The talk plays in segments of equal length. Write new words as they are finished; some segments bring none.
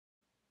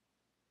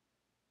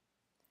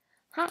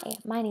Hi,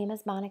 my name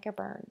is Monica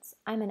Burns.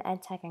 I'm an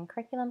EdTech and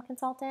Curriculum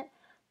Consultant,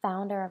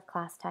 founder of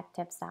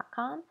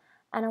ClassTechTips.com,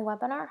 and a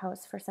webinar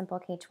host for Simple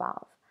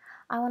K-12.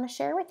 I want to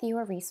share with you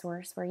a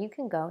resource where you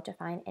can go to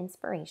find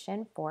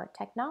inspiration for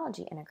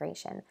technology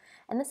integration,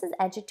 and this is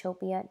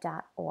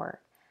edutopia.org.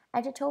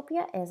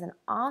 Edutopia is an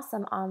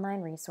awesome online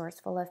resource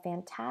full of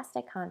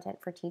fantastic content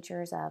for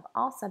teachers of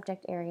all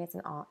subject areas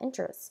and all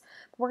interests.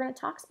 But we're going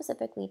to talk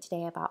specifically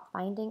today about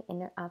finding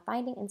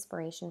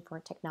inspiration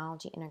for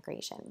technology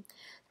integration.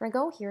 We're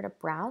going to go here to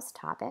Browse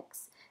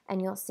Topics,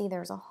 and you'll see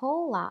there's a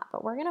whole lot,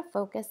 but we're going to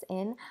focus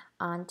in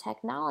on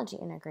technology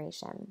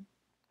integration.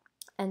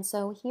 And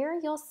so here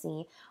you'll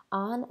see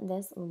on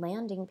this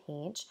landing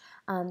page,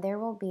 there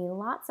will be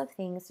lots of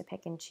things to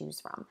pick and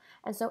choose from.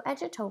 And so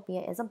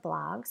Edutopia is a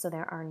blog, so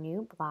there are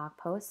new blog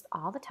posts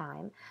all the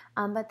time,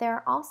 but there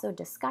are also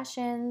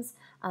discussions,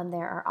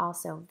 there are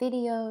also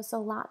videos, so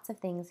lots of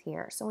things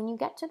here. So when you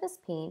get to this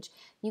page,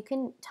 you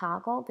can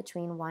toggle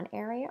between one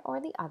area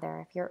or the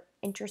other if you're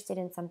interested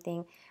in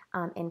something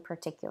in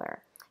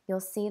particular. You'll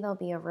see there'll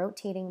be a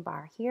rotating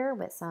bar here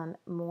with some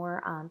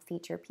more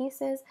feature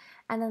pieces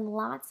and then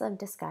lots of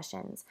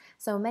discussions.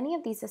 So many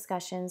of these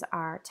discussions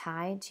are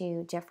tied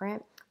to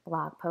different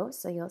blog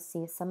posts. So you'll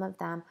see some of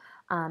them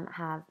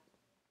have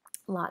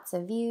lots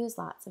of views,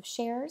 lots of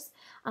shares.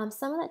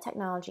 Some of the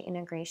technology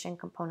integration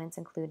components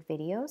include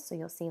videos, so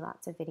you'll see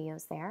lots of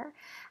videos there.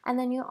 And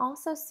then you'll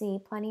also see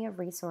plenty of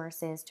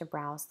resources to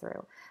browse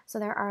through. So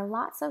there are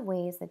lots of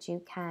ways that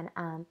you can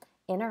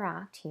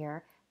interact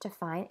here to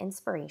find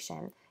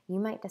inspiration. You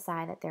might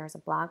decide that there's a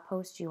blog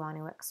post you want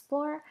to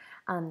explore,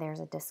 there's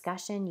a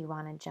discussion you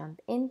want to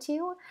jump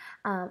into,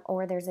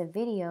 or there's a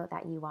video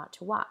that you want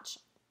to watch.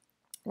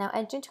 Now,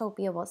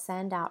 Edutopia will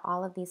send out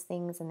all of these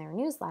things in their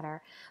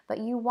newsletter, but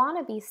you want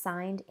to be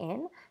signed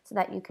in so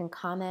that you can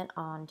comment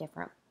on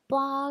different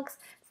blogs,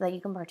 so that you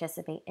can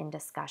participate in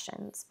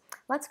discussions.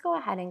 Let's go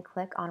ahead and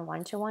click on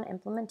one-to-one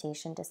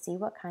implementation to see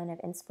what kind of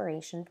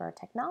inspiration for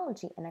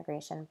technology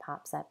integration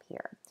pops up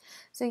here.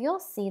 So you'll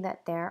see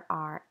that there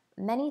are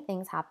many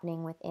things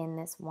happening within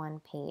this one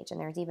page, and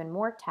there's even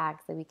more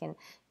tags that we can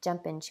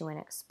jump into and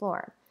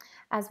explore.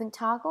 As we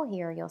toggle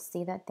here, you'll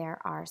see that there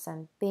are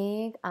some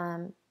big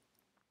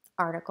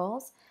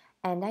articles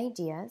and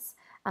ideas.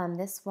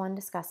 This one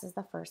discusses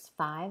the first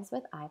 5s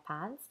with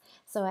iPads,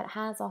 so it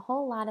has a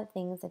whole lot of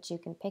things that you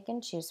can pick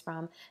and choose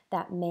from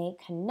that may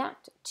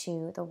connect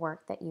to the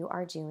work that you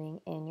are doing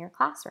in your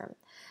classroom.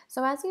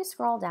 So as you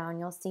scroll down,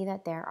 you'll see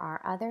that there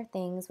are other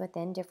things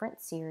within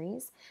different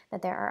series,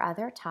 that there are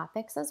other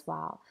topics as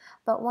well.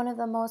 But one of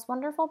the most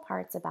wonderful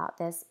parts about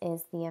this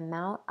is the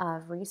amount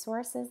of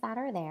resources that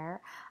are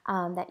there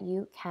that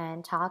you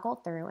can toggle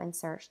through and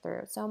search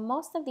through. So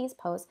most of these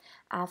posts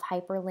have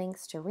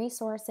hyperlinks to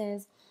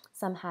resources.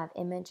 Some have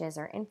images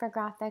or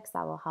infographics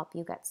that will help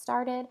you get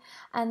started.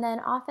 And then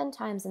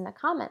oftentimes in the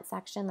comment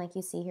section, like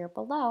you see here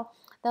below,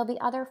 there'll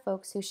be other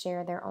folks who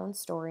share their own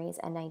stories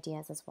and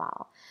ideas as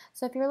well.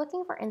 So if you're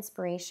looking for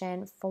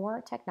inspiration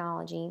for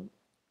technology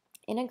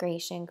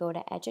integration, go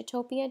to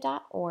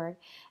edutopia.org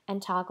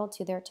and toggle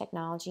to their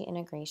technology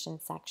integration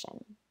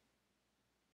section.